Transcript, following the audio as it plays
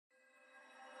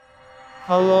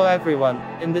Hello everyone,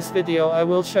 in this video I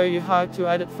will show you how to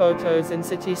edit photos in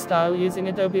city style using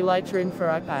Adobe Lightroom for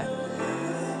iPad.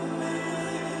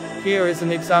 Here is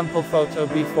an example photo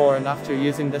before and after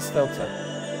using this filter.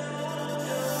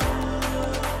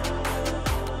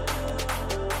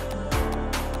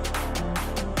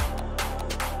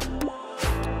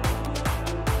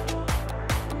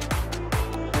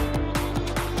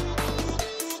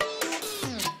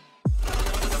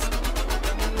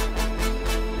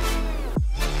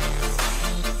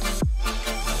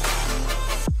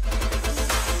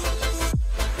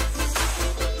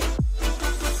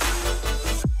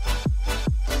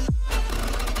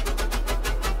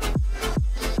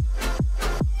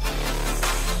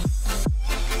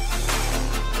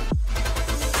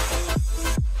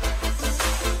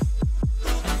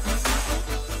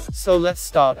 So let's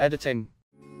start editing.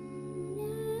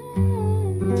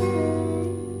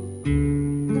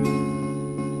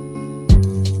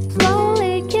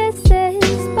 Slowly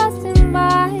kisses passing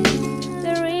by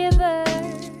the river.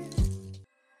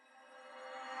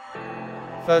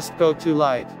 First go to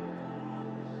light.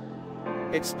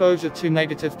 Exposure to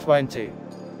 -20.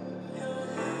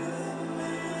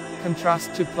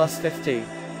 Contrast to +50.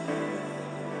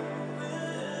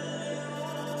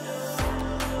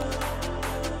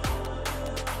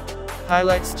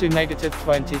 Highlights to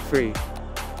 -23.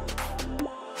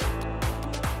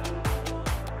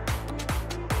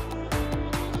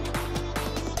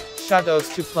 Shadows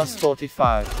to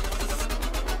 +45.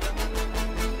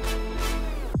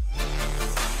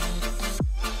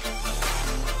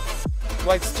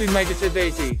 Whites to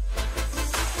 -80.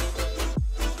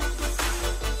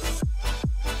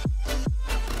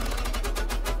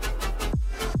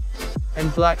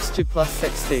 And blacks to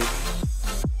 +60.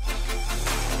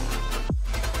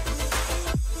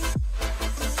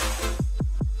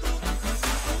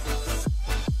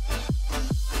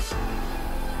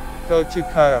 Go to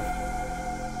curve.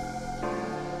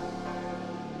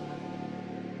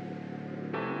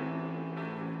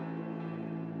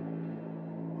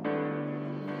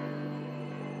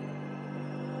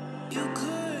 You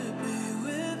could be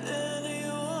with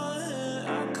anyone,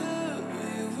 I could be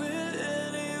with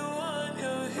anyone.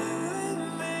 You're here with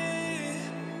me,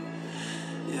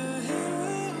 you're here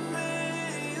with me.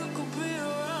 You could be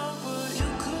around, but you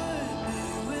could be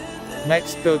with anyone.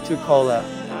 Next go to color.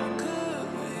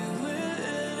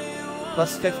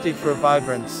 +50 for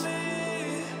vibrance.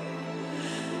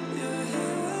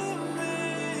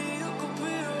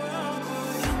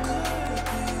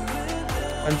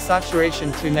 And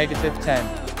saturation to -10.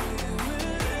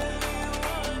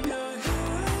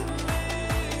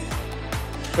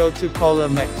 Go to color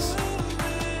mix.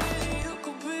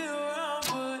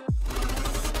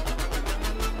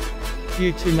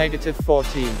 Hue to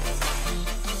 -14.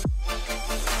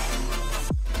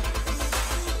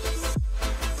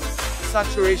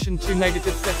 Saturation to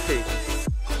 -50.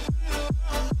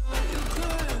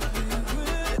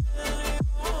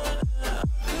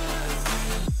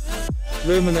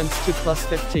 Luminance to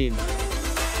 +15.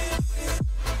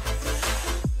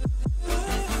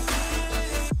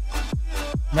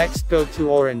 Next go to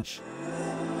orange.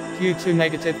 Hue to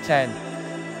 -10.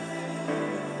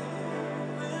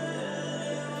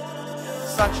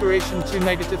 Saturation to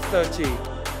 -30.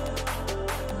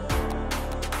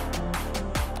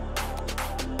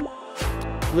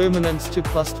 Luminance to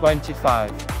 +25.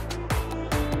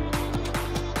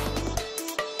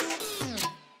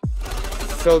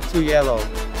 Go to yellow.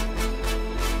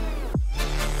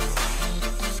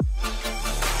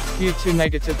 Hue to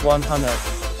 -100.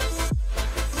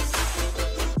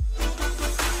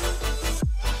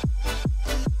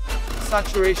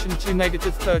 Saturation to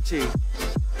 -30.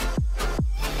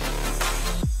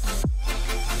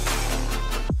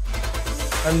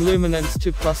 And luminance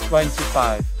to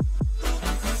 +25.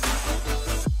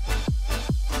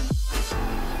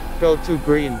 Go to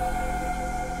green.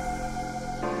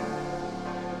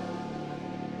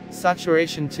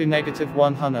 Saturation to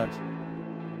 -100.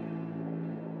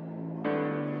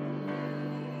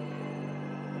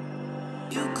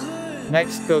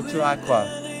 Next go to aqua.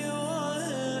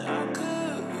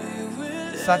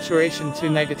 Saturation to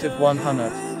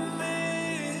 -100.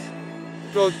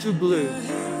 Go to blue.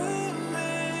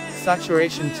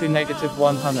 Saturation to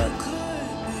 -100.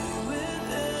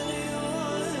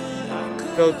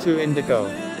 Go to indigo.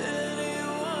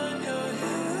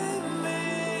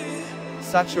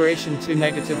 Saturation to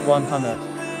 -100.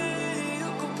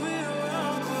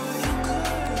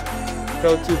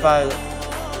 Go to violet.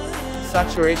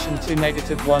 Saturation to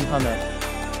 -100.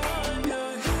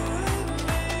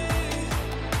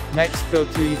 Next go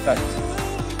to effect.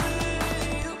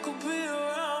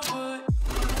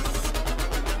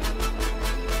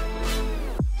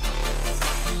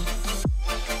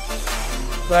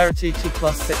 Clarity to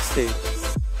 +60.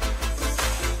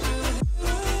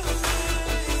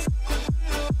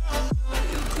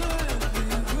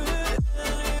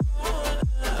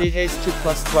 Dehaze to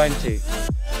 +20.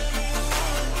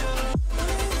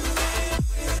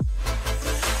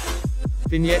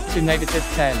 Vignette to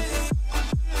 -10.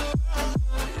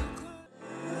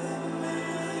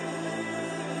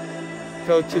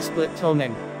 Go to split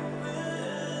toning.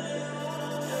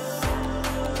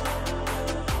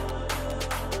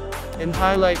 In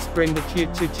highlights, bring the hue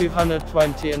to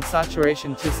 220 and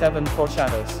saturation to 7 for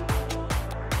shadows.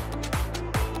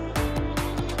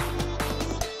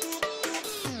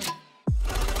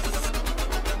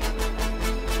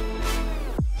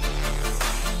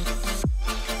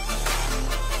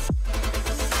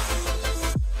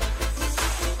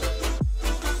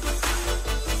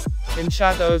 In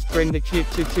shadows, bring the hue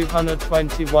to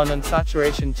 221 and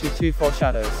saturation to 2 for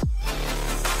shadows.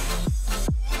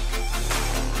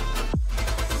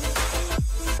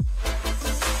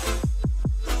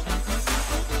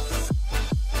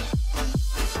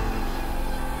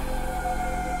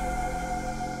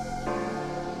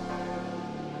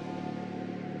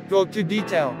 Go to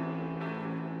detail.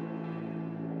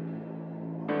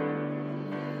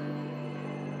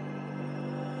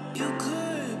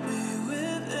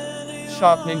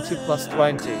 Sharpening to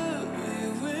 +20.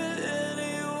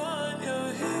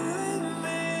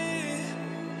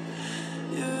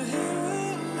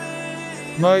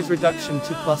 Noise reduction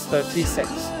to +36.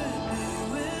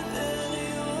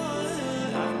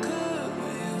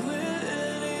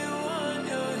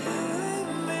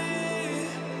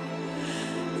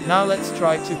 Now let's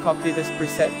try to copy this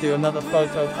preset to another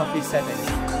photo copy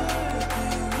setting.